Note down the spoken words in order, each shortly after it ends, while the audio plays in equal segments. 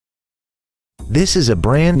This is a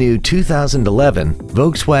brand new 2011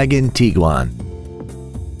 Volkswagen Tiguan.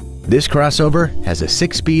 This crossover has a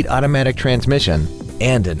 6-speed automatic transmission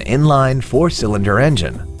and an inline 4-cylinder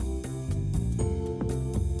engine.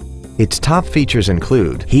 Its top features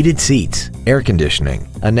include heated seats, air conditioning,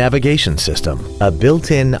 a navigation system, a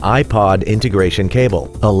built-in iPod integration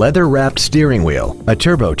cable, a leather-wrapped steering wheel, a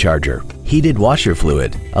turbocharger, heated washer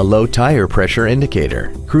fluid, a low tire pressure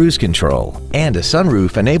indicator, cruise control, and a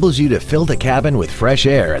sunroof enables you to fill the cabin with fresh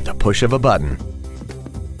air at the push of a button.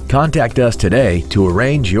 Contact us today to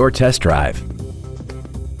arrange your test drive.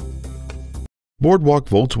 Boardwalk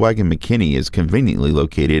Volkswagen McKinney is conveniently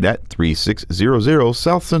located at 3600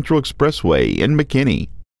 South Central Expressway in McKinney.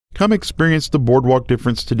 Come experience the Boardwalk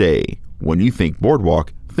difference today. When you think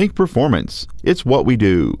Boardwalk, think performance. It's what we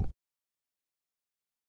do.